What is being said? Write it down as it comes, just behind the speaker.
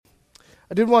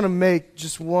I did want to make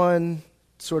just one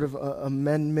sort of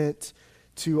amendment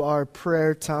to our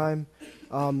prayer time.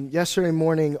 Yesterday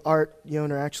morning, Art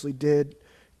Yoner actually did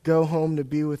go home to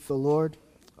be with the Lord.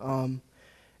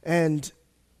 And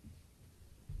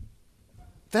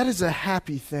that is a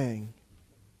happy thing.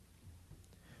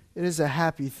 It is a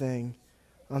happy thing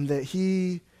that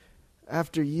he,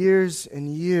 after years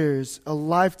and years, a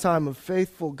lifetime of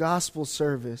faithful gospel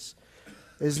service,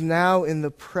 is now in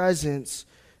the presence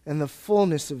and the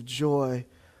fullness of joy.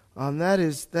 That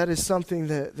is something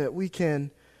that we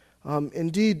can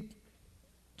indeed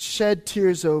shed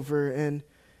tears over and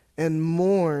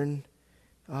mourn,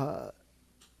 but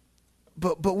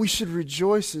we should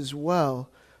rejoice as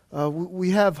well. We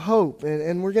have hope,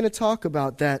 and we're going to talk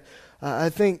about that. I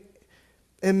think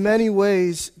in many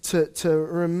ways to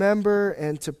remember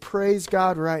and to praise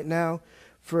God right now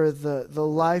for the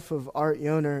life of Art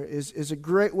Yoner is a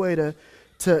great way to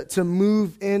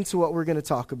move into what we're going to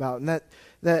talk about, and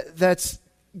that's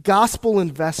gospel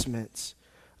investments.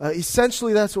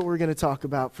 Essentially, that's what we're going to talk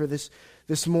about for this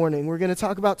morning. We're going to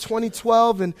talk about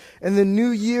 2012 and the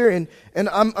new year, and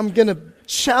I'm going to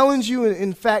challenge you, and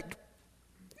in fact,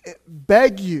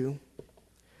 beg you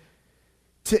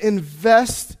to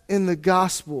invest in the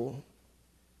gospel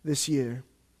this year.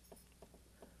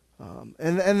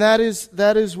 And that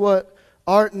is what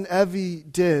Art and Evie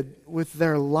did with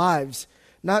their lives.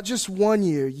 Not just 1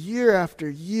 year, year after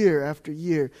year after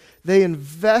year. They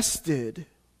invested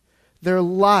their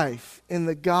life in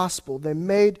the gospel. They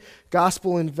made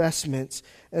gospel investments.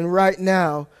 And right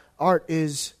now, Art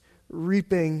is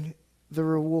reaping the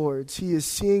rewards. He is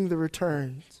seeing the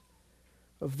returns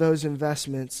of those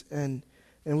investments, and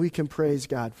we can praise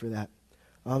God for that.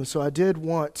 So I did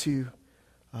want to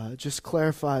just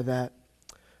clarify that.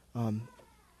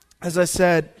 As I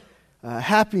said,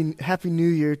 Happy New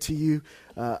Year to you.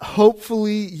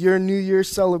 Hopefully your New Year's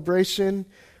celebration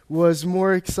was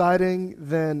more exciting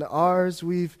than ours.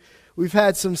 We've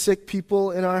had some sick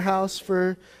people in our house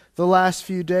for the last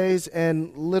few days,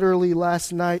 and literally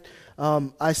last night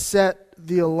I set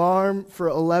the alarm for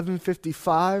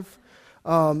 11:55.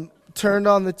 Turned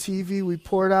on the TV, we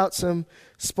poured out some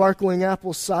sparkling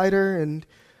apple cider, and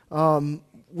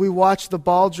we watched the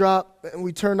ball drop, and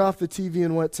we turned off the TV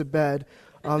and went to bed.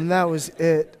 That was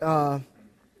it.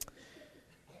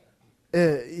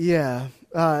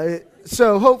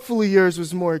 So hopefully yours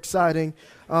was more exciting.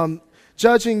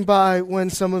 Judging by when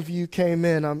some of you came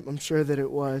in, I'm sure that it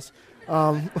was.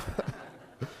 But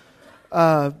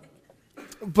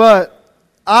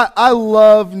I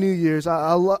love New Year's.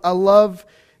 I love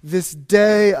this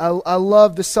day. I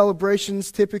love the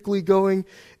celebrations typically going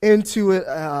into it.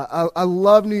 I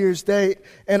love New Year's Day,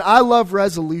 and I love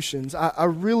resolutions. I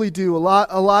really do. A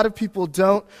lot of people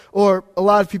don't, or a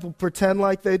lot of people pretend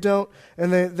like they don't,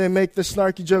 and they make the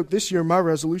snarky joke, this year my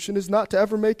resolution is not to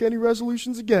ever make any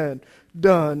resolutions again.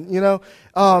 Done, you know.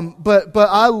 But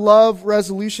I love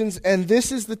resolutions, and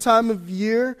this is the time of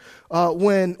year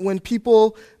when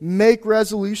people make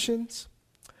resolutions.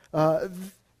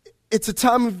 It's a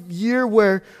time of year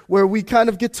where we kind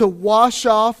of get to wash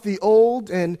off the old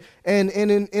and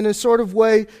in a sort of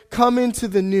way come into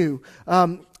the new.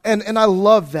 And I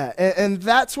love that. And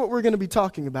that's what we're going to be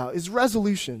talking about is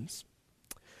resolutions.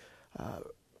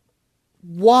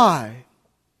 Why?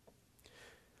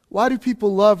 Why do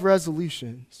people love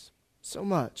resolutions so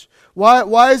much?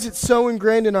 Why is it so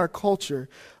ingrained in our culture?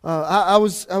 I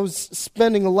was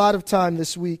spending a lot of time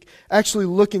this week actually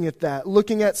looking at that,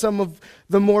 looking at some of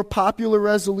the more popular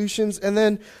resolutions, and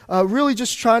then really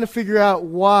just trying to figure out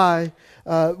why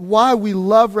we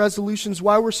love resolutions,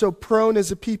 why we're so prone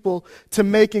as a people to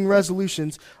making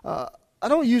resolutions. I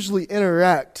don't usually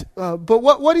interact, but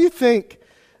what do you think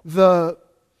the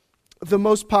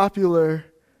most popular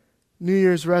New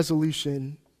Year's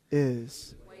resolution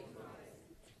is?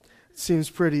 Seems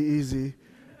pretty easy,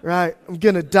 right? I'm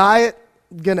going to diet,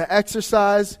 I'm going to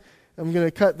exercise, I'm going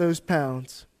to cut those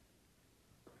pounds.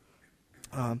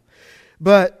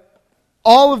 But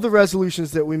all of the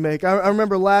resolutions that we make, I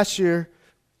remember last year,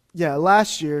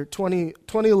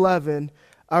 2011,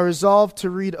 I resolved to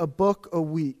read a book a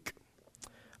week,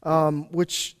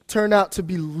 which turned out to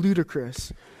be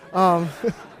ludicrous.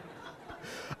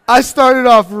 I started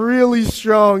off really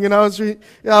strong, and I was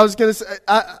gonna say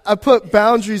I put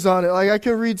boundaries on it. Like I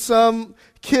can read some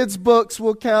kids' books,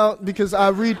 will count because I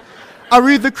read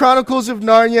the Chronicles of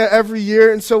Narnia every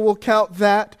year, and so we'll count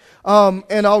that.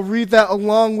 And I'll read that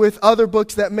along with other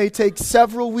books that may take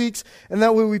several weeks, and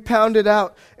that way we pound it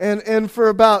out. And for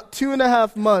about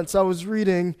 2.5 months, I was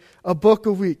reading a book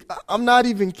a week. I'm not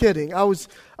even kidding. I was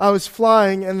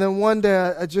flying, and then one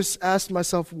day I just asked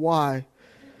myself why.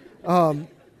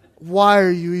 Why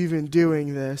are you even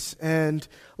doing this? And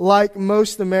like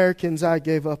most Americans, I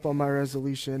gave up on my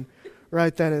resolution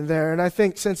right then and there. And I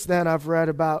think since then I've read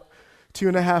about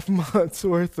 2.5 months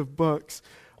worth of books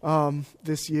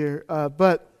this year.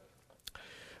 But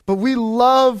we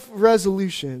love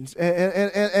resolutions.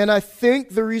 And I think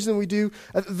the reason we do,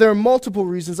 there are multiple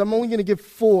reasons. I'm only going to give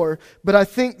 4, but I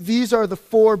think these are the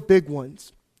 4 big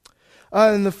ones.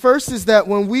 And the first is that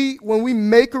when we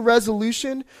make a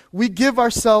resolution, we give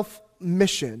ourselves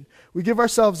mission. We give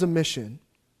ourselves a mission.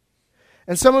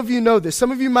 And some of you know this.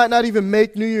 Some of you might not even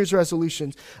make New Year's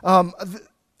resolutions.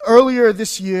 Earlier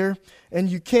this year, and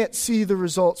you can't see the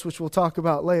results, which we'll talk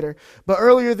about later, but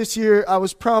earlier this year, I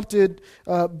was prompted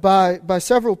by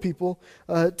several people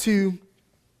to,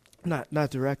 not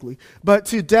directly, but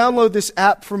to download this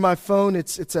app for my phone.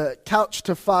 It's a Couch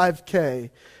to 5K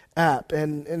app,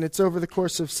 and it's over the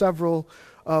course of several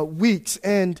weeks,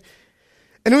 and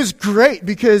it was great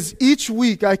because each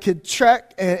week I could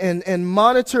track and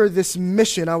monitor this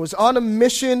mission. I was on a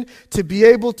mission to be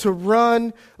able to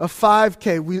run a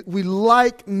 5K. We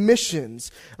like missions.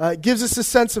 It gives us a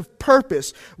sense of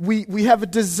purpose. We have a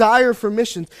desire for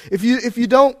missions. If you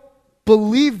don't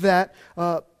believe that,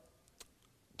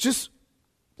 just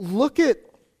look at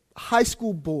high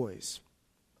school boys.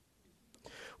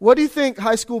 What do you think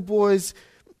high school boys'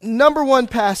 number one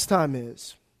pastime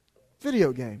is?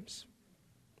 Video games.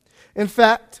 In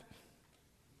fact,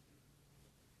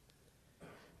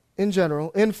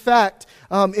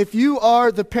 if you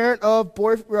are the parent of,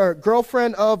 or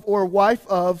girlfriend of, or wife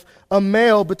of a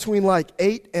male between like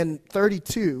 8 and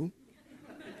 32,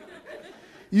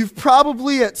 you've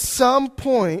probably at some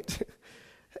point,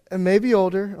 and maybe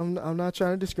older, I'm not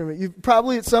trying to discriminate, you've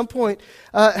probably at some point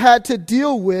had to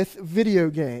deal with video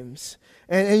games.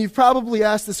 And you've probably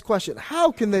asked this question,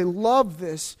 how can they love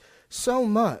this so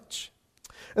much?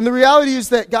 And the reality is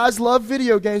that guys love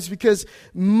video games because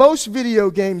most video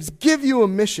games give you a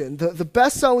mission. The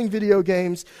best-selling video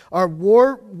games are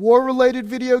war-related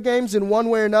video games in one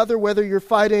way or another, whether you're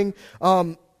fighting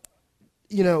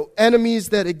enemies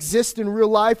that exist in real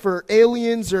life or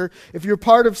aliens, or if you're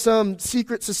part of some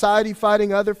secret society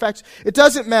fighting other factions. It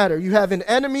doesn't matter. You have an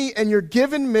enemy and you're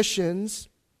given missions.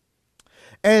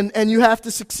 And you have to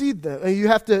succeed them. You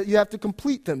have to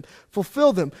complete them,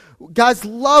 fulfill them. Guys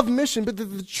love mission, but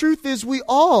the truth is we've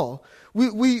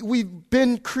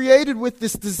been created with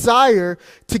this desire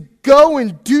to go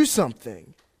and do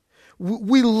something.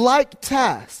 We like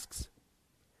tasks.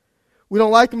 We don't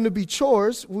like them to be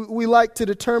chores. We like to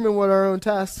determine what our own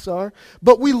tasks are.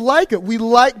 But we like it. We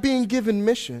like being given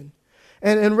mission.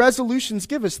 And resolutions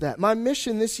give us that. My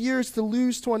mission this year is to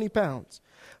lose 20 pounds.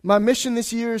 My mission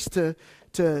this year is to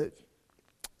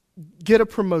get a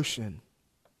promotion,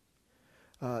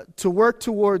 to work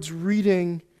towards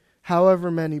reading however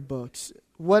many books,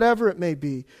 whatever it may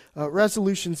be.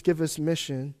 Resolutions give us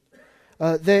mission.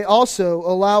 They also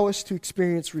allow us to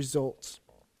experience results.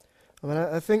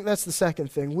 I think that's the second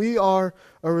thing. We are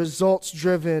a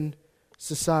results-driven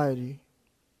society.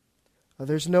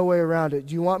 There's no way around it.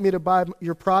 Do you want me to buy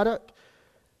your product?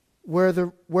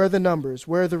 Where are the numbers?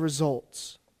 Where are the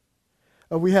results?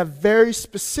 We have very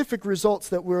specific results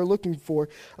that we're looking for.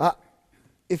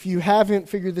 If you haven't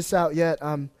figured this out yet,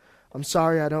 I'm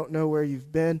sorry, I don't know where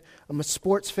you've been. I'm a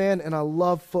sports fan, and I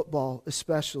love football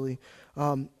especially.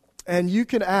 And you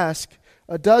can ask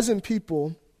a dozen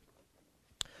people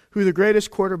who the greatest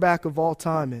quarterback of all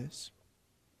time is.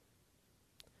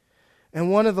 And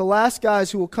one of the last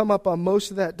guys who will come up on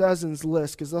most of that dozen's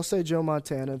list, because they'll say Joe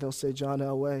Montana, they'll say John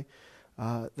Elway,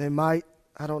 they might,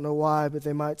 I don't know why, but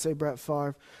they might say Brett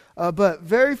Favre. But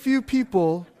very few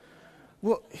people,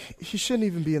 well, he shouldn't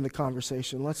even be in the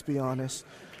conversation, let's be honest.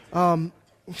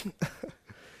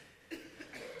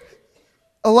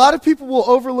 A lot of people will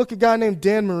overlook a guy named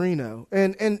Dan Marino.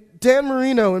 And Dan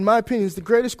Marino, in my opinion, is the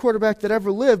greatest quarterback that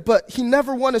ever lived, but he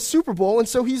never won a Super Bowl, and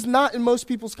so he's not in most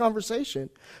people's conversation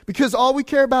because all we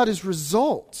care about is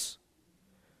results.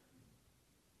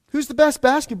 Who's the best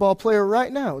basketball player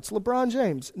right now? It's LeBron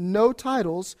James. No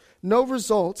titles, no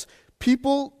results.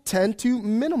 People tend to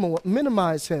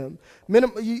minimize him.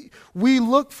 We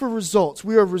look for results.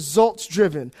 We are results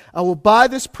driven. I will buy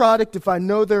this product if I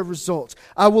know their results.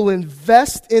 I will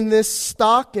invest in this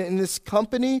stock, in this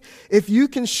company, if you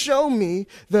can show me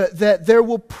that there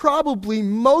will probably,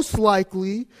 most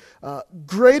likely,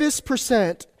 greatest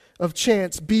percent of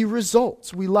chance be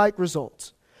results. We like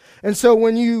results. And so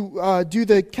when you do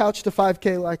the Couch to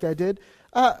 5K like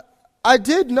I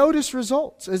did notice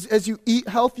results. As you eat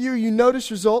healthier, you notice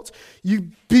results.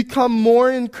 You become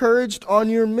more encouraged on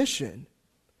your mission.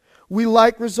 We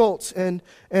like results, and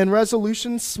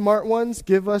resolutions, smart ones,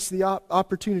 give us the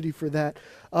opportunity for that.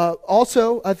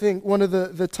 Also, I think one of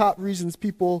the top reasons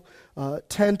people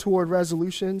tend toward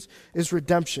resolutions is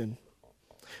redemption.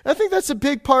 I think that's a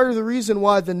big part of the reason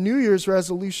why the New Year's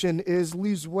resolution is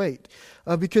lose weight,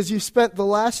 because you spent the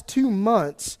last 2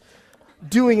 months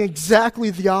doing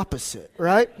exactly the opposite,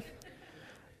 right?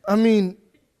 I mean,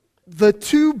 the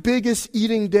 2 biggest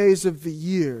eating days of the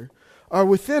year are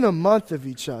within a month of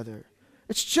each other.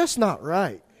 It's just not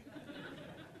right.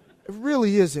 It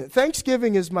really isn't.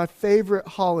 Thanksgiving is my favorite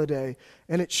holiday,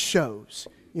 and it shows,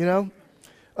 you know?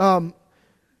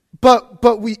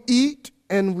 But we eat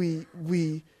and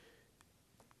we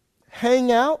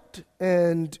hang out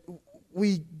and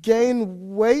we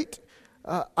gain weight.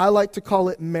 I like to call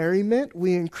it merriment.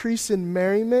 We increase in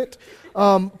merriment.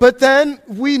 But then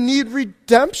we need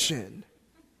redemption.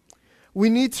 We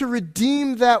need to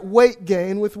redeem that weight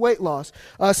gain with weight loss.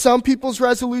 Some people's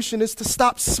resolution is to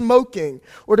stop smoking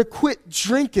or to quit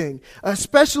drinking.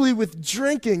 Especially with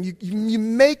drinking, you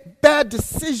make bad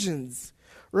decisions,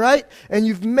 right? And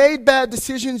you've made bad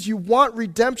decisions. You want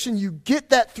redemption. You get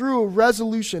that through a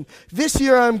resolution. This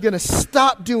year I'm going to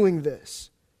stop doing this.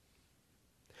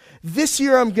 This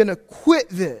year I'm going to quit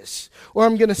this, or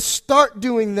I'm going to start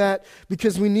doing that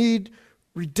because we need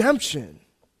redemption.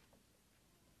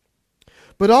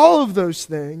 But all of those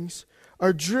things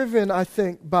are driven, I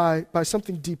think, by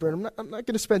something deeper. And I'm not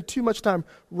going to spend too much time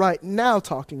right now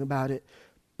talking about it,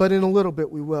 but in a little bit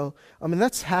we will. I mean,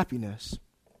 that's happiness.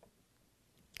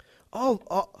 All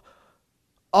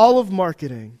of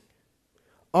marketing,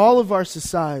 all of our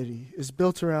society is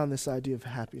built around this idea of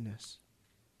happiness.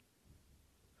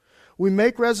 We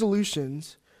make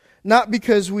resolutions not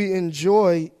because we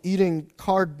enjoy eating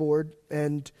cardboard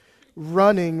and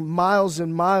running miles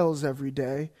and miles every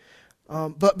day,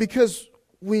 but because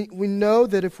we know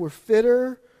that if we're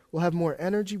fitter, we'll have more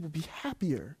energy, we'll be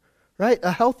happier, right?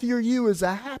 A healthier you is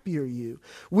a happier you.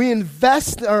 We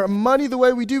invest our money the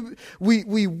way we do.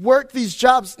 We work these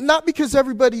jobs, not because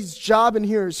everybody's job in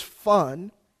here is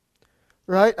fun,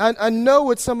 right? I know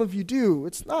what some of you do.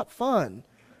 It's not fun.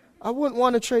 I wouldn't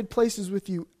want to trade places with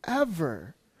you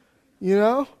ever, you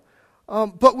know?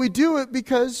 But we do it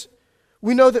because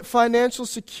we know that financial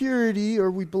security, or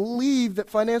we believe that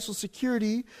financial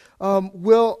security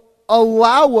will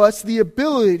allow us the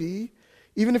ability,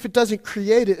 even if it doesn't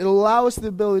create it, it'll allow us the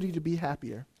ability to be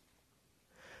happier.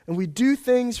 And we do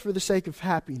things for the sake of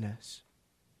happiness,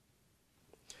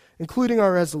 including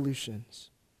our resolutions.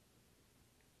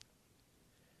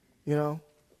 You know?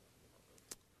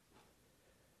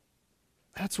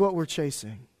 That's what we're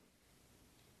chasing.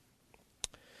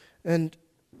 And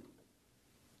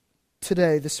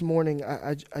today, this morning,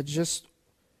 I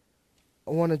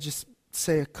want to just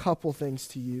say a couple things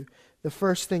to you. The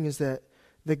first thing is that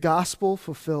the gospel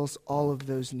fulfills all of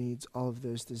those needs, all of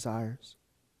those desires,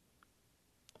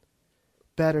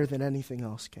 better than anything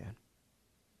else can.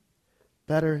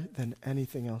 Better than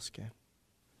anything else can.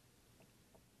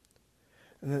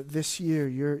 And that this year,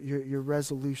 your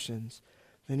resolutions,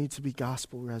 they need to be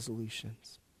gospel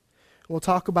resolutions. We'll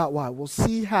talk about why. We'll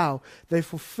see how they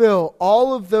fulfill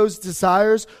all of those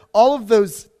desires, all of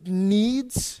those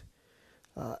needs,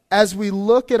 as we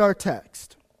look at our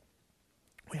text.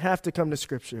 We have to come to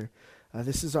Scripture.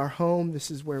 This is our home.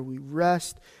 This is where we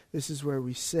rest. This is where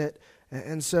we sit.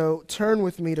 And so turn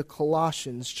with me to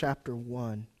Colossians chapter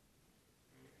 1.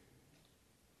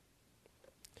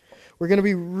 We're going to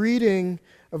be reading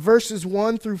verses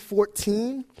 1 through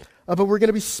 14, but we're going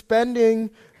to be spending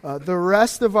the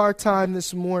rest of our time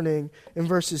this morning in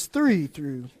verses 3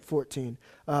 through 14,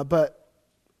 but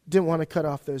didn't want to cut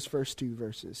off those first 2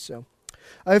 verses. So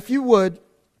if you would,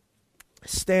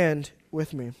 stand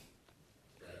with me.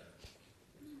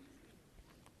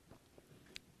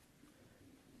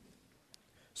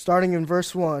 Starting in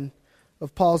verse 1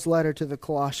 of Paul's letter to the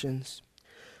Colossians.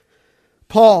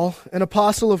 Paul, an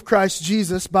apostle of Christ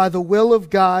Jesus, by the will of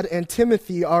God, and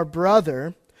Timothy, our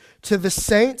brother, to the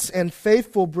saints and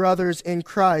faithful brothers in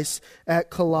Christ at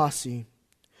Colossae.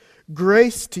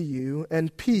 Grace to you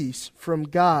and peace from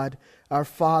God our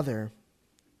Father.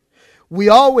 We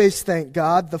always thank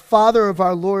God, the Father of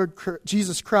our Lord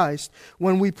Jesus Christ,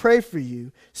 when we pray for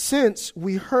you, since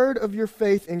we heard of your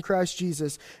faith in Christ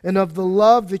Jesus and of the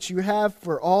love that you have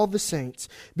for all the saints,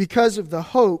 because of the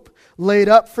hope laid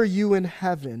up for you in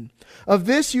heaven. Of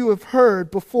this you have heard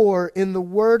before in the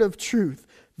word of truth,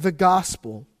 the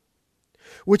gospel,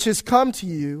 which has come to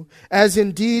you, as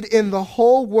indeed in the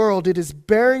whole world it is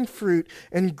bearing fruit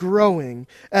and growing,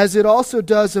 as it also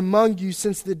does among you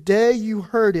since the day you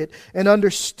heard it and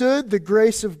understood the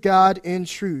grace of God in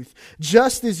truth,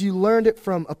 just as you learned it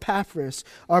from Epaphras,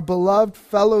 our beloved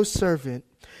fellow servant.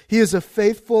 He is a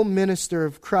faithful minister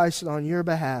of Christ on your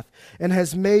behalf and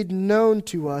has made known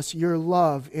to us your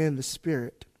love in the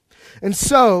Spirit. And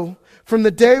so, from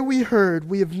the day we heard,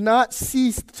 we have not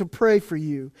ceased to pray for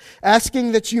you,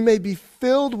 asking that you may be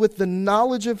filled with the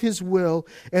knowledge of His will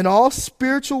and all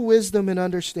spiritual wisdom and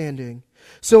understanding,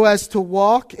 so as to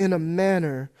walk in a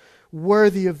manner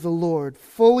worthy of the Lord,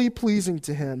 fully pleasing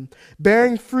to Him,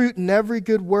 bearing fruit in every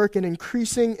good work and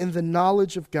increasing in the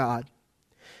knowledge of God.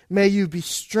 May you be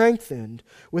strengthened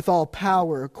with all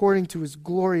power according to His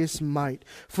glorious might,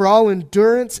 for all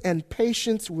endurance and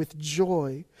patience with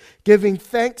joy, giving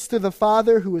thanks to the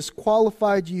Father who has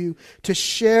qualified you to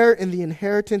share in the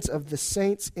inheritance of the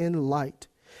saints in light.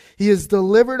 He has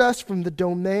delivered us from the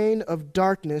domain of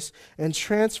darkness and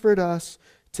transferred us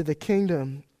to the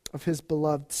kingdom of His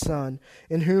beloved Son,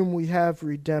 in whom we have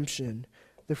redemption,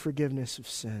 the forgiveness of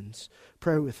sins.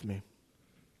 Pray with me.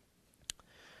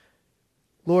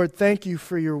 Lord, thank you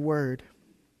for your word.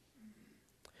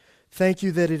 Thank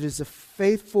you that it is a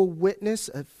faithful witness,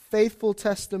 a faithful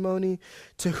testimony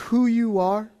to who you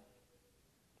are,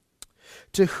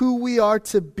 to who we are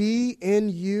to be in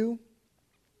you,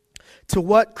 to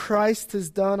what Christ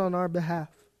has done on our behalf,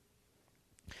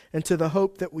 and to the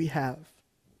hope that we have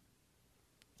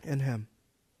in Him.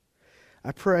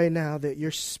 I pray now that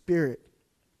your Spirit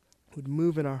would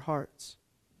move in our hearts,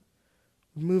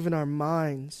 would move in our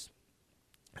minds,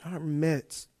 in our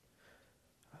midst,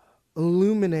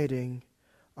 illuminating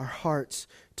our hearts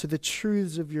to the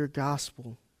truths of your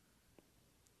gospel.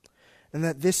 And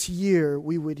that this year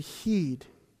we would heed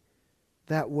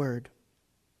that word.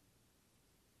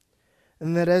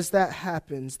 And that as that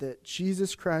happens, that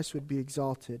Jesus Christ would be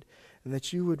exalted and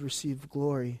that you would receive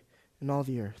glory in all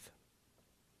the earth.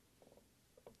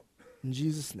 In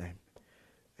Jesus' name,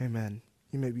 amen.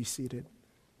 You may be seated.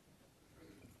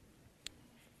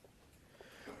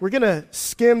 We're going to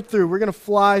skim through, we're going to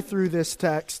fly through this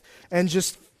text and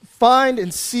just find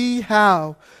and see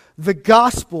how the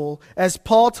gospel, as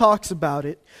Paul talks about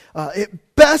it,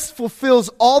 it best fulfills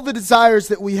all the desires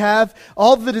that we have,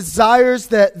 all the desires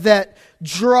that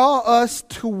draw us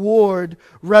toward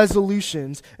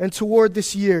resolutions and toward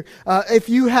this year. If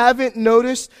you haven't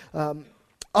noticed,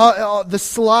 the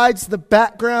slides, the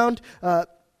background,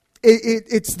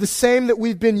 it's the same that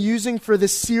we've been using for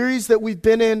this series that we've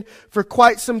been in for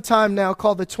quite some time now,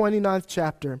 called the 29th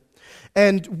chapter.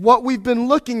 And what we've been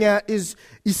looking at is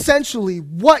essentially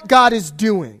what God is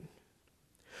doing.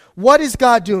 What is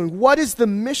God doing? What is the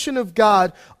mission of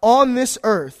God on this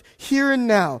earth, here and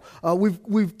now?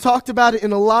 We've talked about it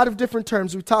in a lot of different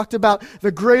terms. We've talked about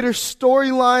the greater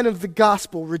storyline of the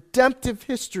gospel, redemptive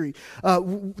history,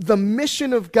 the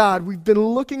mission of God. We've been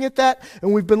looking at that,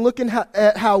 and we've been looking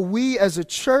at how we as a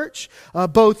church,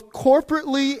 both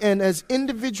corporately and as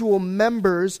individual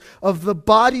members of the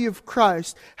body of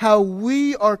Christ, how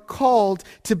we are called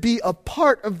to be a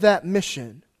part of that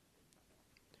mission.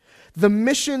 The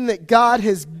mission that God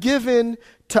has given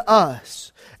to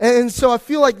us. And so I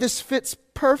feel like this fits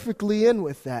perfectly in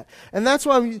with that. And that's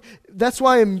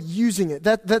why I'm using it.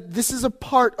 That this is a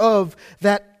part of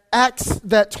that Acts,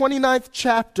 that 29th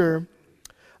chapter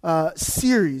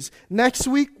series. Next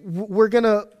week, we're going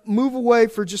to move away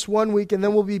for just 1 week, and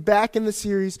then we'll be back in the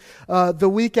series the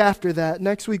week after that.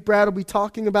 Next week, Brad will be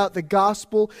talking about the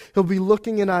gospel. He'll be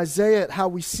looking in Isaiah at how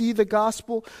we see the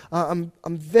gospel. I'm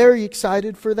very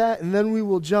excited for that, and then we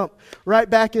will jump right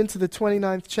back into the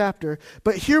 29th chapter.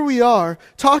 But here we are,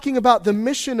 talking about the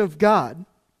mission of God.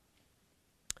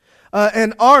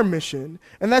 And our mission.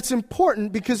 And that's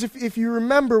important because if you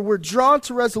remember, we're drawn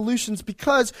to resolutions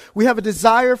because we have a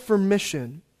desire for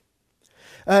mission.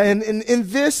 And in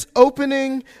this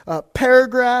opening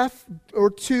paragraph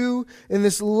or two in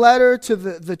this letter to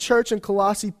the church in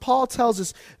Colossae, Paul tells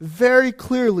us very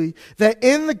clearly that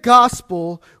in the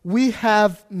gospel we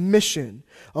have mission.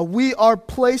 We are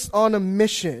placed on a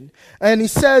mission. And he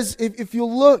says, if you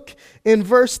look in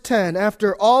verse 10,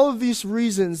 after all of these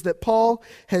reasons that Paul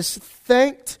has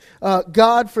thanked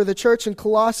God for the church in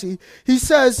Colossae, he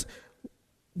says,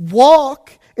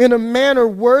 walk in a manner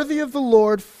worthy of the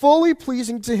Lord, fully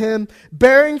pleasing to Him,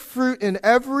 bearing fruit in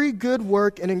every good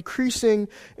work and increasing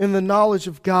in the knowledge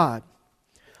of God.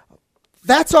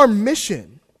 That's our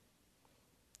mission.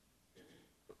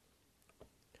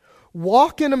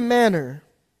 Walk in a manner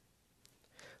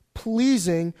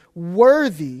pleasing,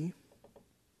 worthy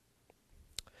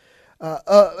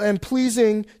and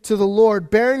pleasing to the Lord,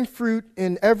 bearing fruit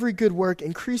in every good work,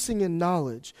 increasing in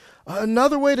knowledge.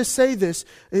 Another way to say this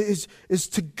is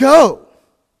to go.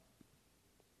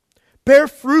 Bear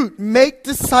fruit, make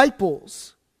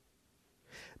disciples,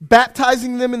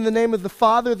 baptizing them in the name of the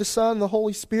Father, the Son, and the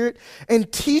Holy Spirit,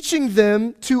 and teaching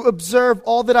them to observe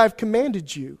all that I've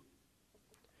commanded you.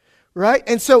 Right?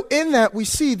 And so in that we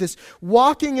see this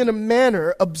walking in a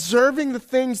manner, observing the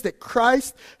things that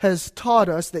Christ has taught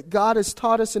us, that God has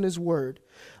taught us in His Word.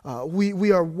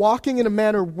 We are walking in a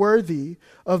manner worthy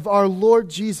of our Lord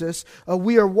Jesus.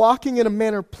 We are walking in a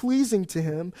manner pleasing to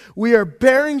Him. We are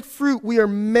bearing fruit. We are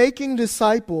making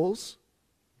disciples.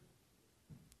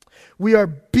 We are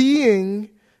being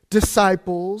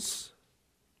disciples.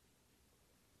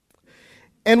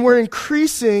 And we're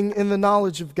increasing in the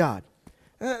knowledge of God.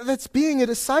 That's being a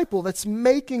disciple. That's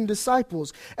making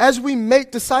disciples. As we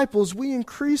make disciples, we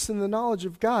increase in the knowledge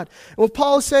of God. And what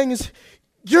Paul is saying is,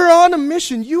 you're on a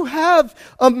mission. You have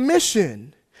a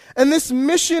mission. And this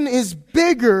mission is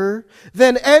bigger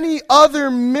than any other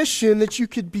mission that you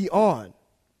could be on.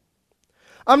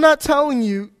 I'm not telling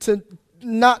you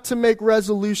not to make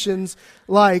resolutions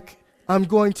like, I'm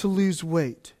going to lose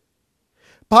weight.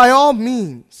 By all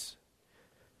means,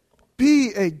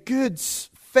 be a good,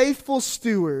 faithful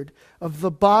steward of the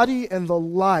body and the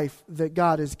life that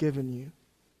God has given you.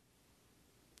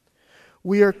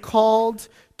 We are called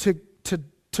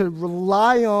to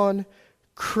rely on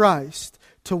Christ,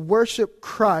 to worship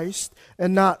Christ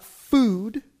and not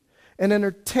food and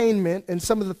entertainment and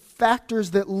some of the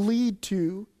factors that lead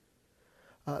to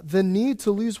the need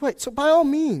to lose weight. So by all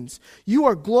means, you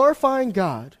are glorifying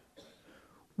God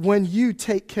when you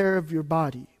take care of your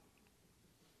body.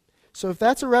 So if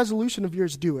that's a resolution of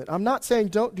yours, do it. I'm not saying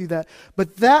don't do that,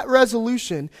 but that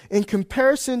resolution in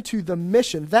comparison to the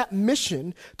mission, that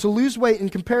mission to lose weight in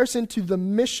comparison to the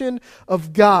mission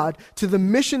of God, to the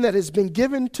mission that has been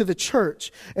given to the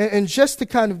church, and just to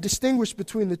kind of distinguish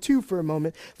between the two for a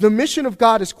moment, the mission of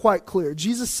God is quite clear.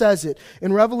 Jesus says it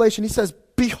in Revelation. He says,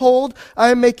 "Behold,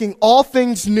 I am making all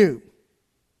things new."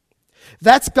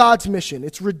 That's God's mission.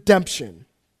 It's redemption.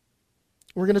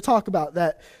 We're going to talk about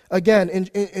that again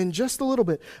in just a little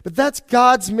bit. But that's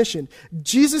God's mission.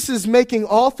 Jesus is making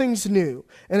all things new.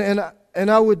 And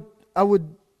I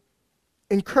would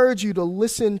encourage you to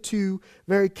listen to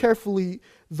very carefully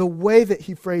the way that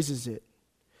he phrases it.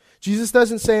 Jesus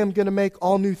doesn't say, I'm going to make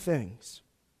all new things.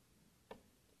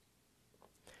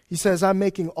 He says, I'm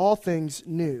making all things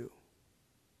new.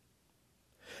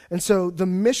 And so the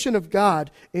mission of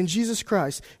God in Jesus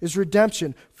Christ is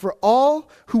redemption for all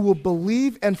who will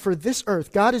believe, and for this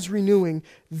earth. God is renewing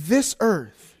this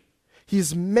earth. He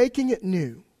is making it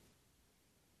new.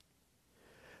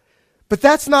 But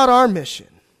that's not our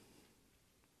mission.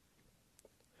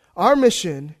 Our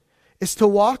mission is to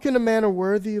walk in a manner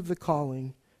worthy of the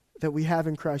calling that we have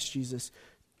in Christ Jesus,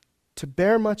 to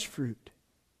bear much fruit,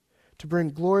 to bring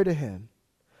glory to Him.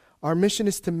 Our mission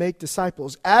is to make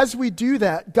disciples. As we do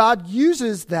that, God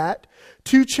uses that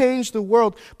to change the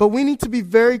world. But we need to be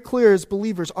very clear as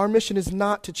believers. Our mission is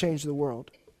not to change the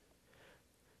world.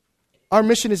 Our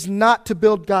mission is not to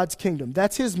build God's kingdom.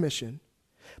 That's His mission.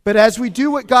 But as we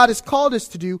do what God has called us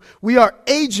to do, we are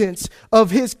agents of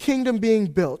His kingdom being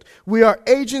built. We are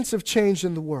agents of change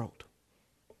in the world.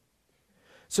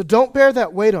 So don't bear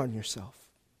that weight on yourself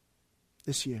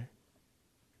this year.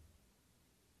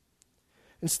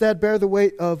 Instead, bear the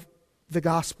weight of the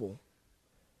gospel.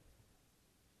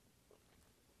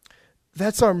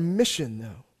 That's our mission,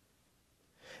 though.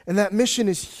 And that mission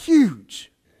is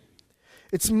huge.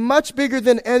 It's much bigger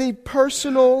than any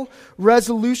personal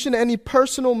resolution, any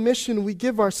personal mission we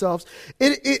give ourselves.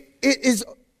 It is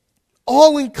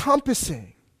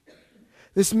all-encompassing.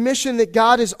 This mission that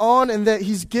God is on and that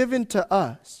He's given to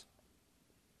us.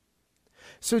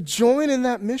 So join in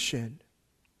that mission.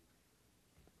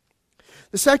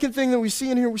 The second thing that we see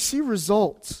in here, we see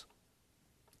results.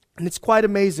 And it's quite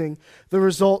amazing, the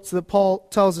results that Paul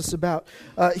tells us about.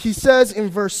 He says in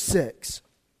verse 6,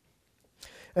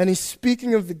 and he's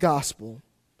speaking of the gospel.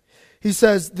 He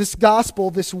says, this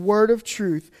gospel, this word of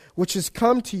truth, which has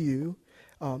come to you,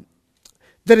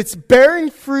 that it's bearing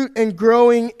fruit and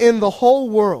growing in the whole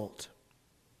world,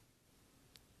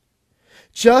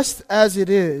 just as it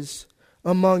is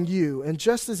among you, and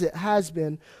just as it has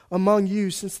been among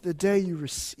you since the day you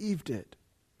received it.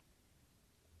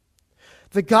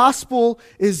 The gospel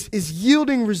is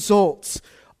yielding results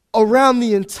around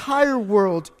the entire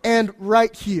world and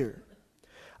right here.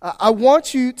 I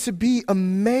want you to be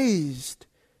amazed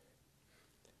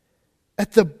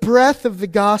at the breadth of the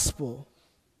gospel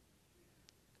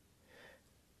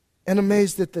and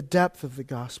amazed at the depth of the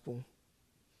gospel.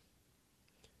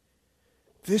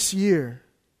 this year,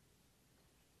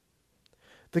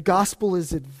 the gospel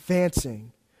is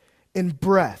advancing in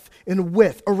breadth, in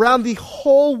width, around the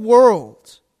whole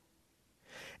world.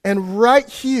 And right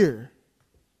here,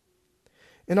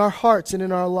 in our hearts and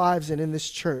in our lives and in this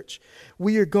church,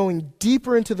 we are going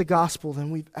deeper into the gospel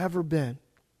than we've ever been.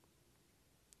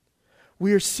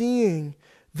 We are seeing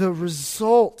the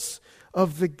results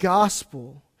of the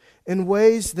gospel in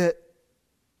ways that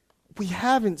we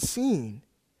haven't seen.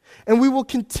 And we will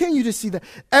continue to see that.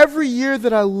 Every year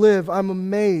that I live, I'm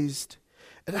amazed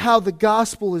at how the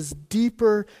gospel is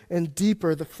deeper and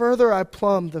deeper. The further I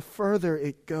plumb, the further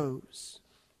it goes.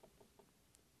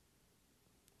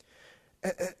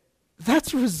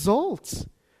 That's results.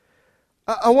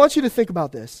 I want you to think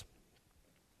about this.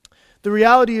 The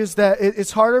reality is that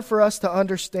it's harder for us to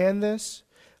understand this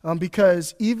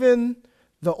because even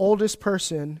the oldest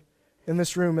person in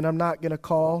this room, and I'm not going to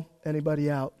call anybody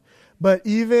out, but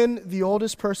even the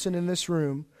oldest person in this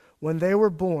room, when they were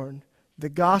born, the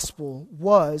gospel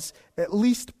was at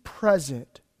least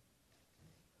present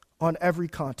on every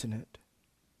continent.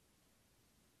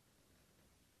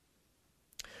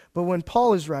 But when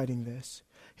Paul is writing this,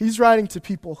 he's writing to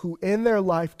people who in their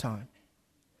lifetime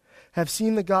have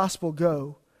seen the gospel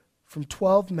go from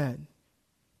 12 men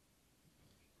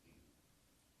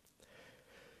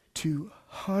to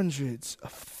hundreds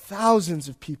of thousands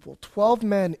of people, 12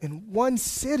 men in one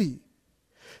city,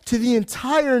 to the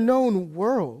entire known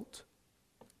world.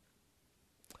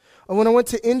 When I went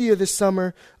to India this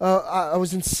summer, I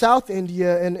was in South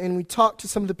India, and we talked to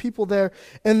some of the people there,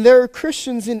 and there are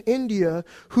Christians in India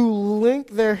who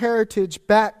link their heritage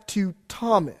back to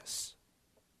Thomas.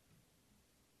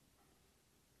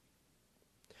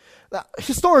 Now,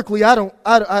 historically,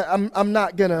 I'm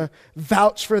not going to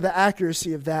vouch for the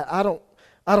accuracy of that. I don't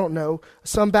know.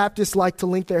 Some Baptists like to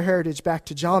link their heritage back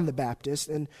to John the Baptist,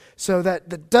 and so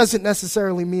that doesn't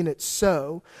necessarily mean it's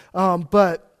so,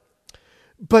 but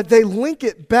they link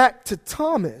it back to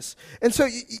Thomas. And so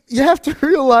you have to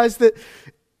realize that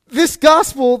this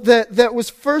gospel that was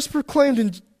first proclaimed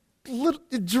in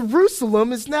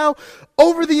Jerusalem is now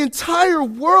over the entire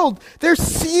world. They're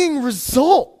seeing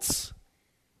results.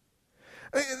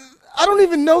 I don't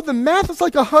even know the math. It's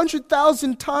like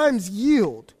 100,000 times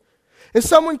yield. If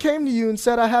someone came to you and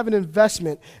said, I have an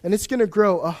investment and it's going to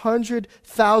grow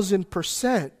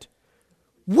 100,000%,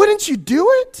 wouldn't you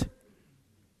do it?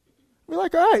 We're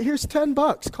like, all right, here's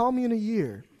 $10. Call me in a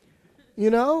year.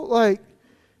 And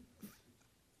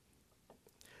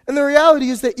the reality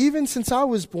is that even since I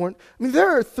was born,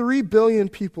 there are 3 billion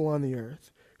people on the earth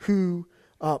who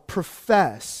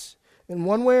profess in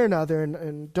one way or another,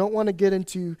 and don't want to get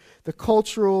into the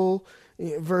cultural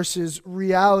versus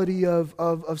reality of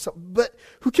something, but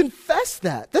who confess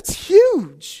that. That's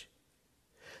huge.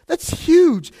 That's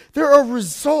huge. There are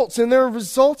results, and there are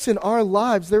results in our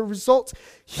lives. There are results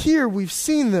here. We've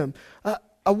seen them.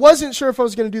 I wasn't sure if I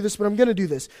was going to do this, but I'm going to do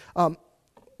this.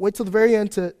 Wait till the very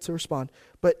end to respond.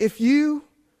 But if you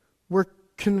were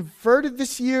converted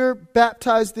this year,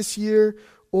 baptized this year,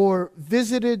 or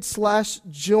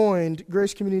visited/joined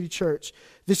Grace Community Church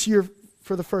this year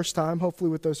for the first time, hopefully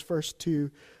with those first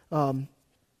two,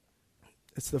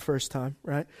 it's the first time,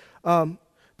 right?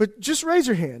 But just raise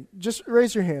your hand. Just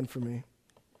raise your hand for me.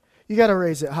 You got to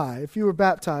raise it high. If you were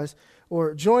baptized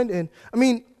or joined in.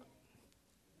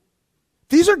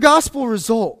 These are gospel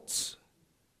results.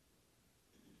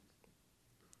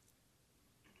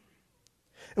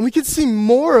 And we can see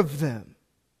more of them.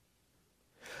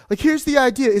 Here's the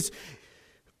idea is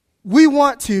we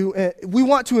want to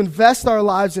invest our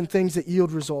lives in things that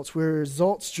yield results. We're a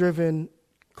results-driven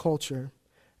culture.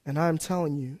 And I'm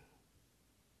telling you,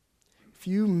 if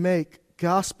you make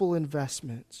gospel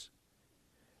investments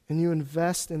and you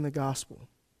invest in the gospel,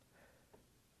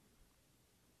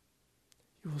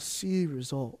 you will see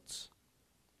results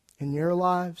in your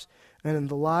lives and in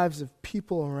the lives of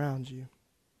people around you.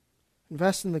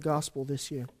 Invest in the gospel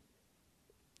this year.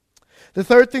 The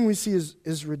third thing we see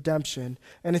is redemption,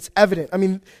 and it's evident.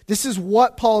 This is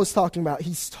what Paul is talking about.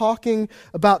 He's talking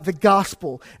about the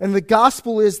gospel, and the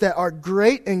gospel is that our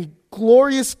great and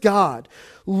glorious God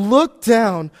looked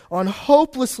down on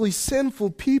hopelessly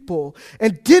sinful people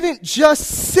and didn't just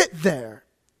sit there.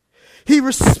 He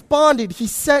responded. He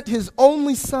sent his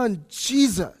only son,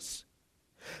 Jesus,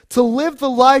 to live the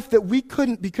life that we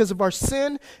couldn't because of our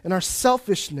sin and our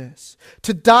selfishness,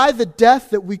 to die the death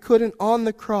that we couldn't on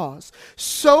the cross,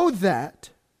 so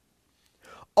that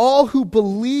all who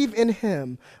believe in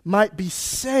him might be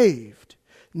saved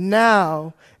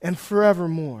now and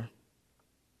forevermore.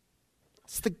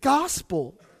 It's the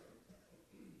gospel.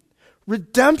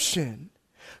 Redemption.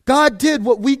 God did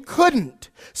what we couldn't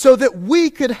so that we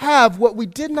could have what we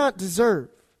did not deserve.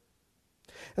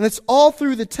 And it's all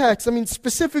through the text. I mean,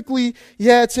 specifically,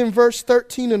 it's in verse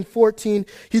 13 and 14.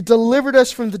 He delivered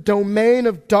us from the domain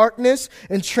of darkness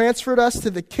and transferred us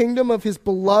to the kingdom of his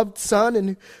beloved Son,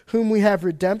 in whom we have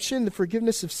redemption, the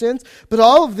forgiveness of sins. But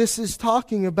all of this is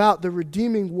talking about the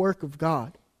redeeming work of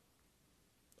God.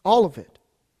 All of it.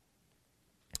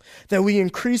 That we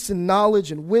increase in knowledge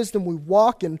and wisdom. We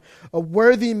walk in a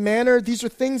worthy manner. These are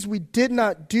things we did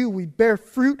not do. We bear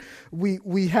fruit.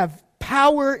 We have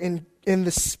power in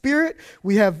the Spirit.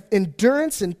 We have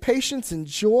endurance and patience and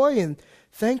joy and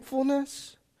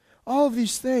thankfulness. All of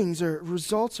these things are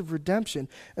results of redemption.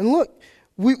 And look,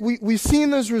 we've seen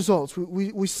those results.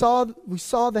 We saw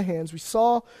the hands. We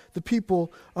saw the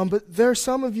people. But there are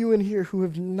some of you in here who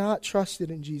have not trusted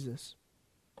in Jesus.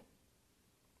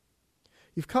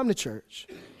 You've come to church.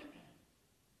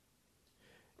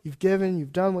 You've given.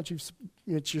 You've done what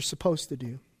you're supposed to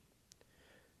do.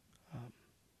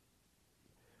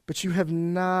 But you have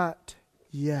not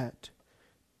yet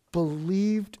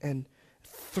believed and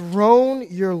thrown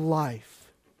your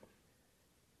life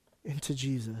into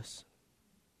Jesus.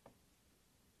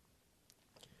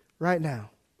 Right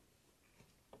now,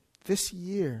 this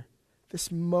year,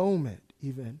 this moment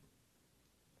even,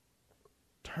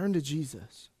 turn to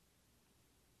Jesus.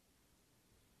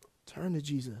 Turn to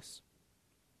Jesus.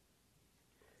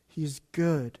 He's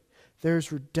good.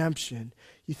 There's redemption.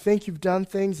 You think you've done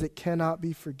things that cannot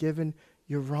be forgiven,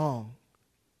 you're wrong.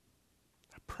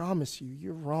 I promise you,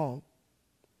 you're wrong.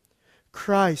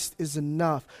 Christ is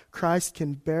enough. Christ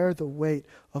can bear the weight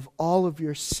of all of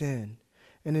your sin.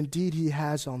 And indeed, he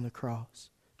has on the cross.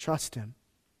 Trust him.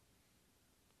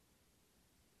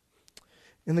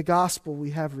 In the gospel,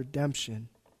 we have redemption.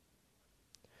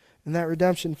 And that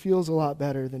redemption feels a lot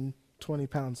better than 20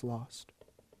 pounds lost.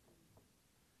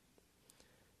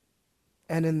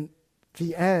 And in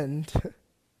the end,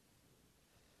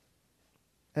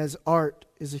 as Art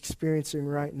is experiencing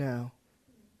right now,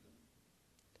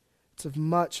 it's of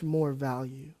much more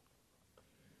value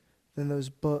than those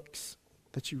books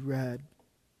that you read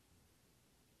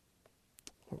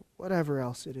or whatever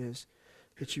else it is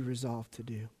that you resolve to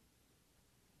do.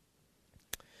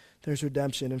 There's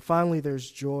redemption. And finally, there's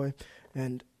joy.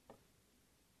 And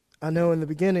I know in the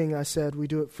beginning I said we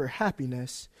do it for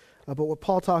happiness. But what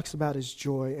Paul talks about is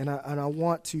joy, and I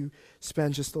want to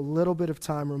spend just a little bit of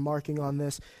time remarking on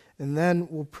this, and then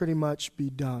we'll pretty much be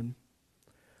done.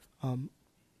 In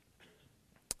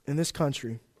this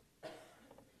country,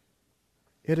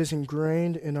 it is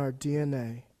ingrained in our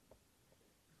DNA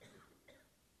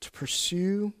to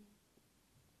pursue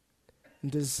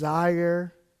and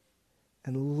desire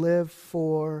and live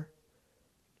for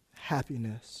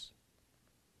happiness.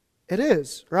 It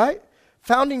is, right?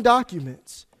 Founding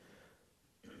documents.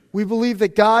 We believe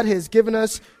that God has given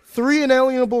us 3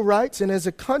 inalienable rights, and as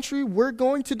a country, we're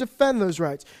going to defend those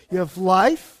rights. You have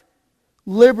life,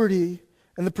 liberty,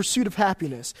 and the pursuit of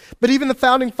happiness. But even the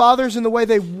founding fathers, in the way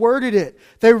they worded it,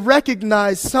 they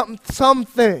recognized some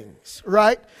things,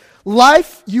 right?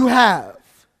 Life you have.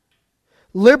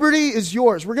 Liberty is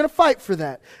yours. We're going to fight for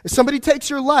that. If somebody takes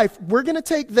your life, we're going to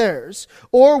take theirs,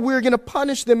 or we're going to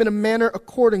punish them in a manner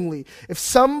accordingly. If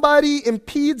somebody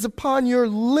impedes upon your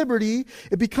liberty,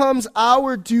 it becomes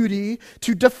our duty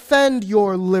to defend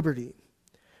your liberty.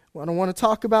 Well, I don't want to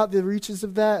talk about the reaches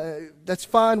of that. That's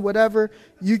fine, whatever.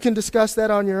 You can discuss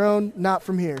that on your own, not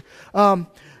from here.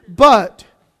 But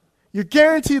you're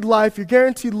guaranteed life, you're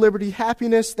guaranteed liberty,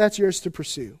 happiness, that's yours to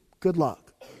pursue. Good luck.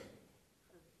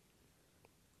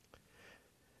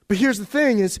 But here's the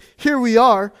thing is, here we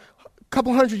are, a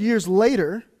couple hundred years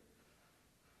later,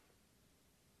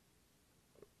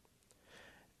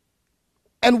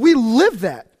 and we live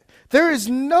that. There is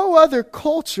no other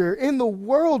culture in the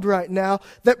world right now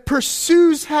that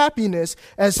pursues happiness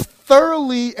as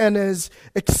thoroughly and as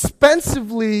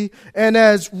expensively and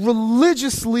as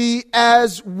religiously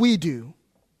as we do.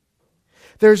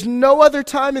 There's no other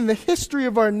time in the history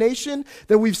of our nation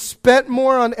that we've spent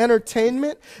more on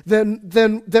entertainment than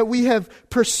that we have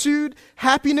pursued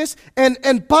happiness.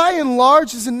 And by and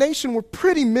large, as a nation, we're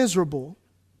pretty miserable.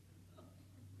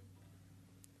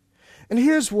 And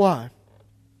here's why.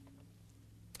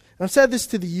 And I've said this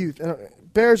to the youth, and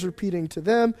it bears repeating to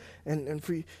them and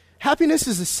for you. Happiness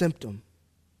is a symptom,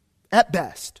 at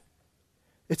best.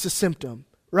 It's a symptom,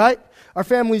 right? Our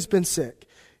family's been sick.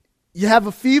 You have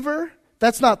a fever.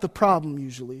 That's not the problem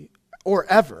usually, or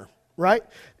ever, right?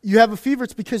 You have a fever,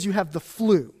 it's because you have the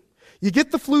flu. You get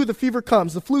the flu, the fever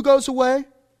comes. The flu goes away,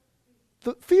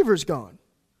 the fever's gone.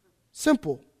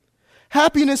 Simple.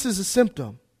 Happiness is a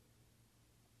symptom.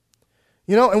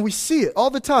 And we see it all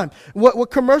the time.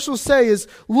 What commercials say is,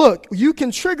 look, you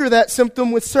can trigger that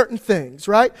symptom with certain things,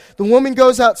 right? The woman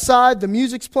goes outside, the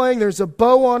music's playing, there's a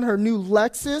bow on her new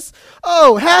Lexus.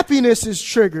 Oh, happiness is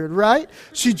triggered, right?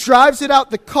 She drives it out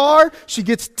the car, she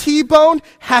gets T-boned,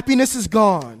 happiness is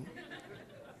gone.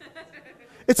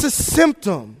 It's a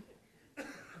symptom.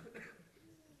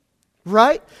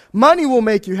 Right? Money will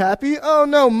make you happy. Oh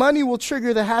no, money will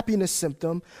trigger the happiness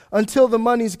symptom until the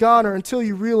money's gone or until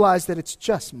you realize that it's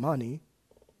just money.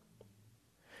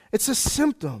 It's a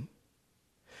symptom.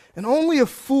 And only a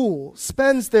fool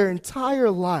spends their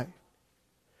entire life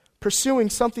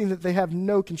pursuing something that they have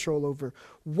no control over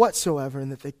whatsoever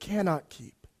and that they cannot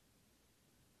keep.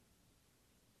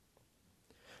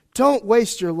 Don't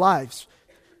waste your lives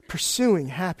pursuing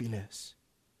happiness.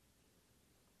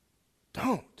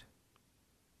 Don't.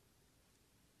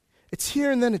 It's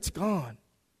here and then it's gone.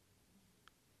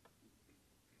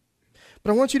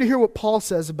 But I want you to hear what Paul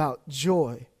says about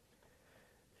joy.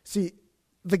 See,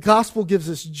 the gospel gives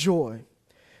us joy.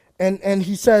 And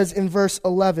he says in verse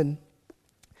 11,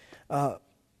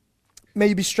 may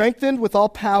you be strengthened with all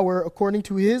power according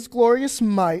to his glorious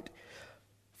might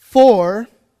for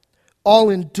all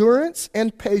endurance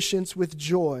and patience with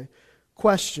joy.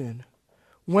 Question,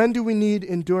 when do we need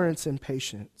endurance and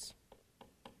patience?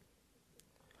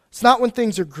 It's not when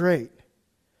things are great.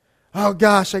 Oh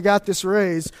gosh, I got this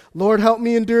raise. Lord, help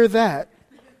me endure that.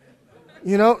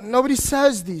 Nobody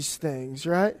says these things,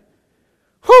 right?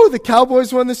 Whew, the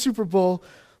Cowboys won the Super Bowl.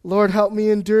 Lord, help me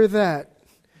endure that.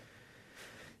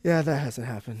 Yeah, that hasn't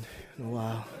happened in a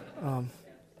while.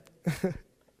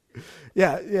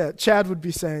 Yeah, Chad would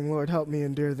be saying, Lord, help me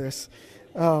endure this.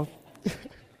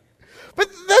 But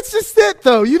that's just it,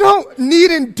 though. You don't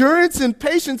need endurance and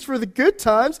patience for the good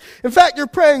times. In fact, you're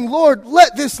praying, Lord,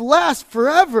 let this last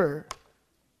forever.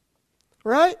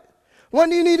 Right? When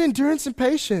do you need endurance and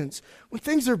patience? When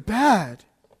things are bad.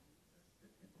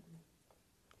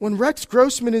 When Rex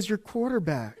Grossman is your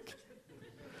quarterback.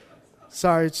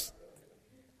 Sorry,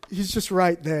 he's just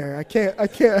right there. I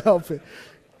can't help it.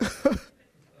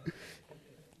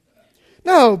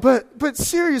 No, but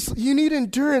seriously, you need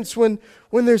endurance when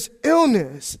there's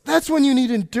illness. That's when you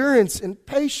need endurance and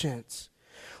patience.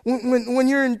 When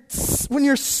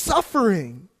you're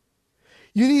suffering,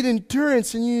 you need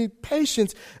endurance and you need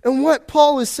patience. And what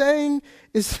Paul is saying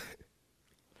is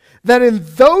that in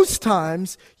those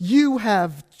times, you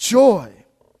have joy.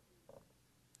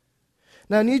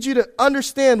 Now, I need you to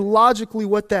understand logically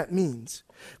what that means.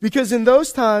 Because in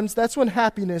those times, that's when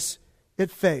happiness, it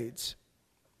fades.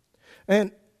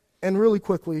 And really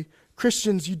quickly,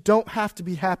 Christians, you don't have to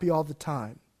be happy all the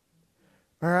time.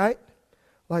 All right?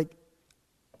 Like,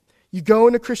 you go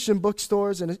into Christian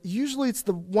bookstores, and usually it's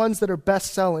the ones that are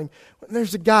best-selling.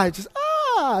 There's a guy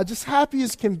just happy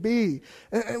as can be.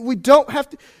 And we don't have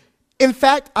to. In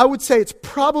fact, I would say it's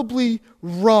probably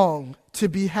wrong to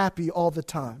be happy all the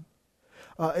time.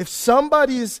 If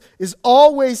somebody is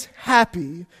always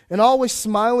happy and always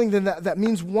smiling, then that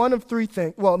means one of three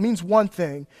things. Well, it means one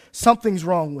thing. Something's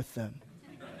wrong with them.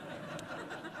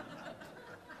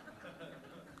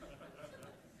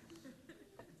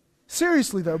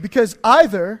 Seriously, though, because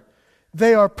either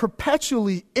they are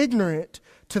perpetually ignorant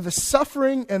to the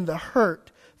suffering and the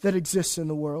hurt that exists in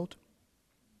the world,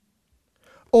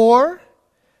 or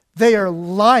they are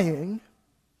lying,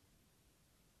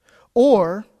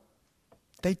 or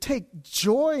they take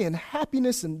joy and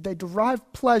happiness and they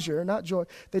derive pleasure, not joy,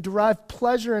 they derive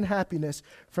pleasure and happiness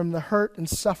from the hurt and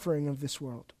suffering of this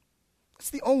world. It's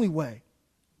the only way.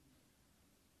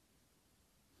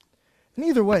 And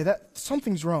either way,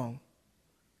 something's wrong.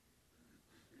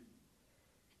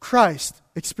 Christ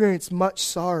experienced much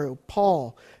sorrow.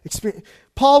 Paul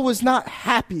was not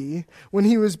happy when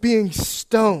he was being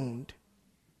stoned,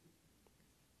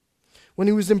 when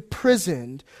he was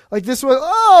imprisoned. Like this was,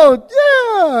 oh,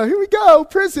 yeah, here we go,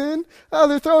 prison. Oh,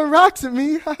 they're throwing rocks at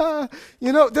me. That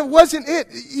wasn't it.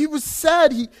 He was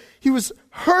sad. He was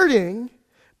hurting,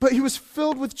 but he was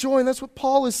filled with joy. And that's what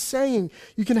Paul is saying.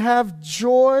 You can have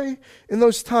joy in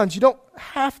those times. You don't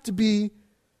have to be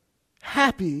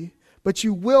happy, but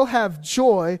you will have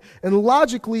joy. And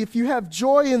logically, if you have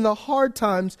joy in the hard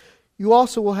times, you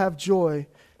also will have joy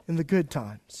in the good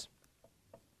times.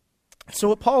 So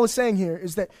what Paul is saying here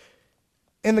is that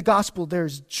in the gospel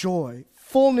there's joy,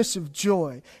 fullness of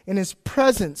joy. In his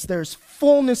presence there's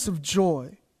fullness of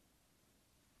joy.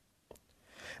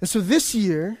 And so this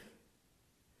year,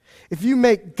 if you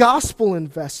make gospel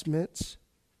investments,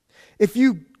 if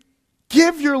you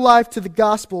give your life to the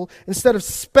gospel instead of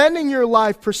spending your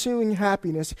life pursuing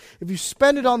happiness, if you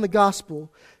spend it on the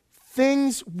gospel,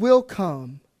 things will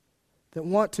come that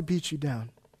want to beat you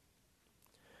down.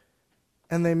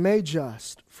 And they may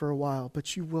just for a while,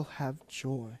 but you will have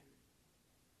joy.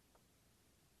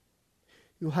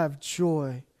 You'll have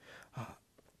joy.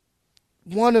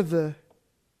 One of the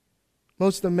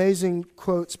most amazing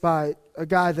quotes by a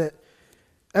guy that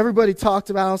everybody talked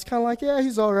about, I was kind of like, yeah,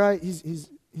 he's all right. He's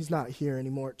not here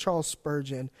anymore. Charles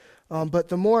Spurgeon. But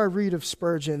the more I read of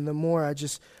Spurgeon, the more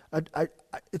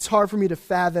it's hard for me to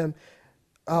fathom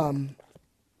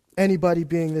anybody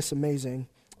being this amazing.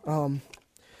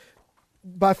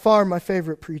 By far my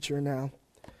favorite preacher now.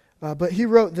 But he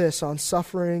wrote this on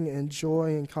suffering and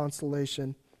joy and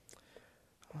consolation.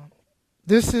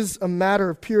 This is a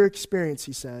matter of pure experience,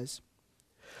 he says.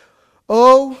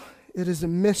 Oh, it is a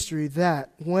mystery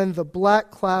that when the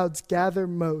black clouds gather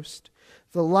most,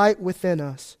 the light within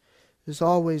us is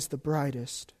always the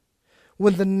brightest.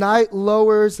 When the night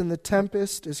lowers and the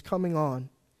tempest is coming on,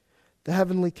 the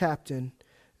heavenly captain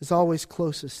is always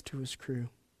closest to his crew.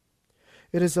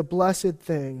 It is a blessed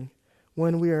thing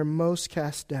when we are most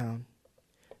cast down.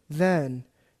 Then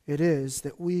it is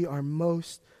that we are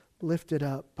most lifted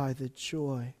up by the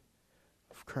joy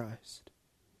of Christ.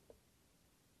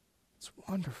 It's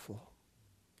wonderful.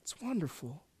 It's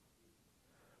wonderful.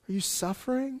 Are you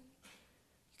suffering?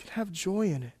 You can have joy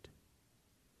in it.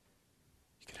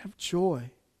 You can have joy.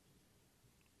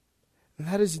 And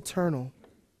that is eternal.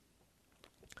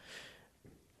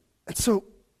 And so,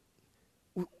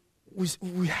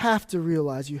 we have to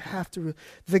realize,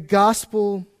 the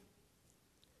gospel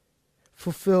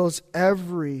fulfills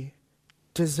every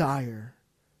desire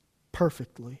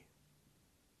perfectly.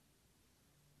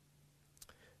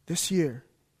 This year,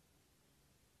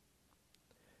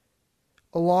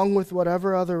 along with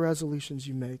whatever other resolutions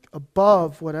you make,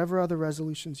 above whatever other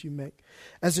resolutions you make,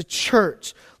 as a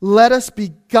church, let us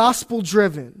be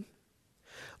gospel-driven.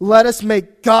 Let us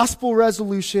make gospel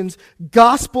resolutions,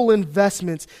 gospel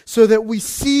investments, so that we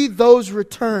see those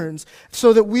returns,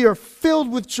 so that we are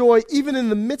filled with joy even in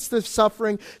the midst of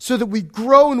suffering, so that we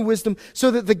grow in wisdom, so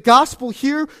that the gospel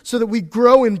here, so that we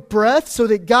grow in breadth, so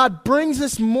that God brings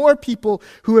us more people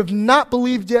who have not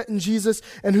believed yet in Jesus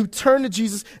and who turn to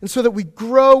Jesus, and so that we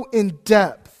grow in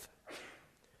depth,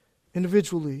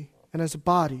 individually and as a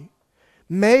body.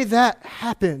 May that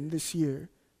happen this year.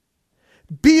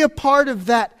 Be a part of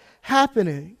that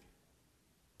happening.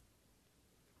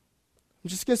 I'm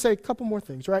just going to say a couple more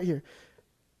things right here.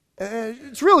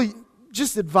 It's really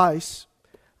just advice.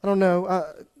 I don't know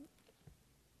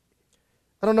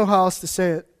how else to say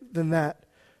it than that.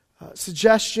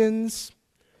 Suggestions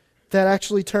that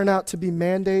actually turn out to be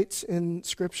mandates in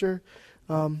Scripture.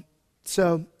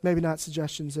 So maybe not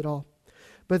suggestions at all.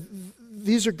 But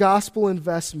these are gospel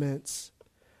investments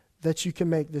that you can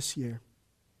make this year.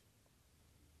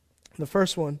 The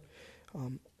first one,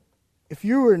 if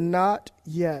you are not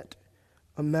yet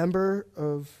a member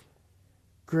of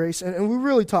Grace, and we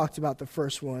really talked about the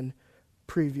first one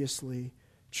previously,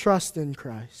 trust in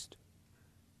Christ.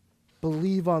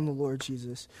 Believe on the Lord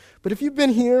Jesus. But if you've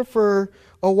been here for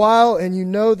a while and you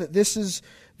know that this is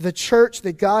the church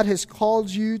that God has called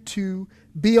you to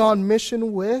be on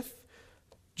mission with,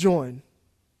 join.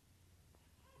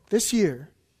 This year.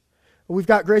 We've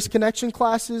got Grace Connection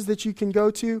classes that you can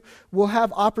go to. We'll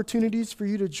have opportunities for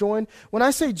you to join. When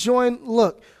I say join,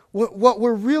 look, what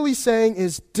we're really saying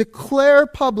is declare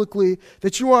publicly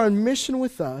that you are on mission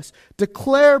with us.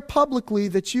 Declare publicly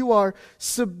that you are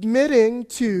submitting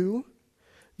to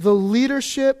the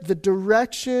leadership, the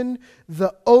direction,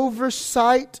 the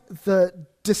oversight, the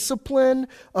discipline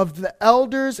of the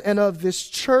elders and of this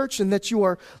church, and that you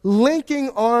are linking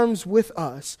arms with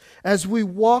us as we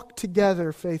walk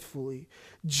together faithfully.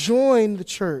 Join the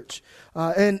church.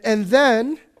 And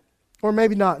then, or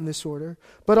maybe not in this order,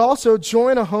 but also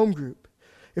join a home group.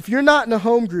 If you're not in a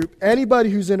home group,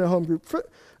 anybody who's in a home group,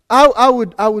 I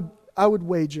would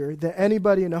wager that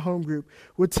anybody in a home group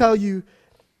would tell you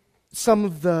some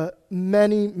of the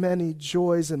many, many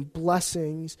joys and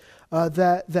blessings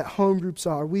that home groups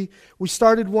are. We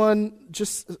started one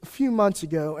just a few months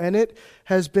ago, and it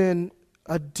has been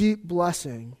a deep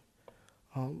blessing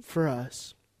for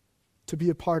us to be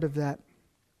a part of that,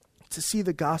 to see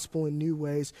the gospel in new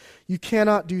ways. You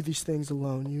cannot do these things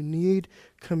alone. You need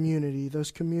community.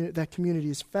 That community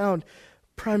is found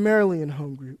primarily in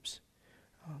home groups.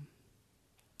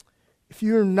 If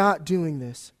you're not doing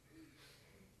this,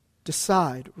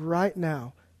 decide right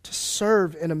now to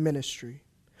serve in a ministry.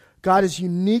 God has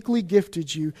uniquely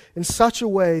gifted you in such a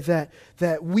way that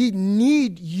we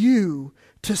need you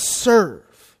to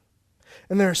serve.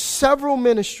 And there are several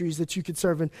ministries that you could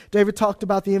serve in. David talked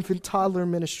about the infant toddler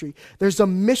ministry. There's a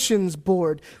missions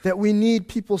board that we need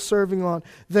people serving on.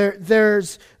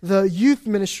 There's the youth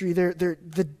ministry.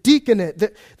 The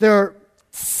deaconate. There are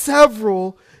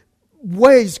several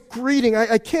ways, greeting.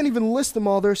 I can't even list them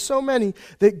all. There are so many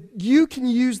that you can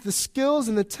use the skills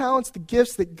and the talents, the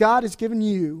gifts that God has given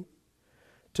you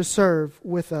to serve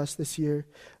with us this year.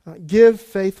 Give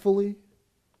faithfully.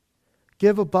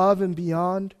 Give above and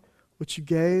beyond what you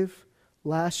gave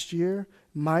last year.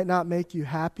 Might not make you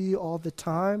happy all the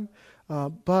time,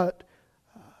 but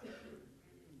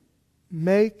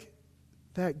make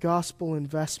that gospel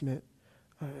investment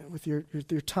with your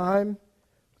time,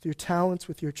 with your talents,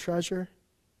 with your treasure.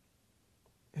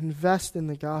 Invest in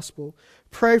the gospel.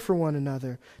 Pray for one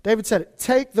another. David said,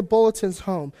 take the bulletins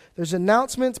home. There's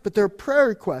announcements, but there are prayer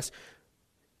requests.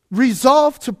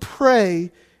 Resolve to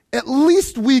pray at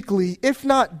least weekly, if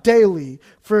not daily,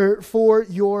 for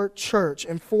your church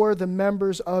and for the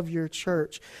members of your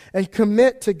church. And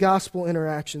commit to gospel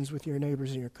interactions with your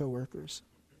neighbors and your coworkers.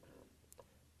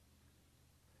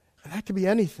 And that could be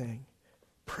anything.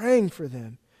 Praying for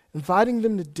them, inviting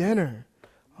them to dinner,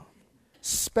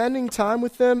 spending time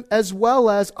with them, as well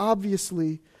as,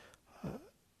 obviously,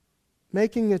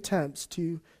 making attempts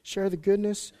to share the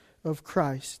goodness of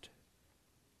Christ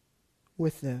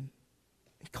with them,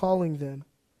 and calling them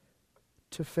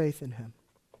to faith in Him.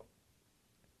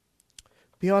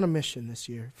 Be on a mission this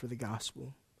year for the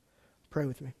gospel. Pray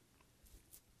with me.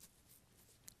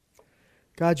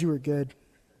 God, you are good.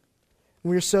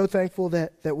 We are so thankful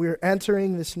that we are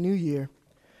entering this new year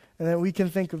and that we can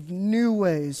think of new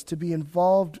ways to be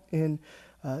involved in,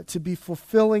 to be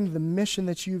fulfilling the mission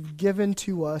that you've given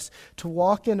to us, to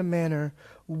walk in a manner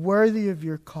worthy of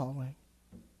your calling,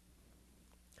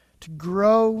 to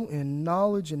grow in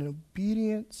knowledge and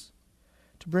obedience,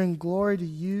 to bring glory to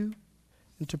you,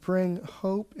 and to bring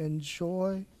hope and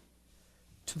joy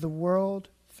to the world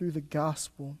through the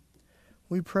gospel.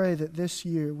 We pray that this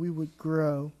year we would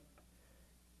grow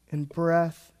in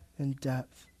breadth and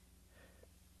depth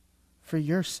for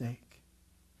your sake,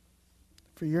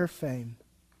 for your fame.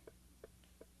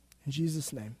 In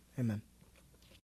Jesus' name, amen.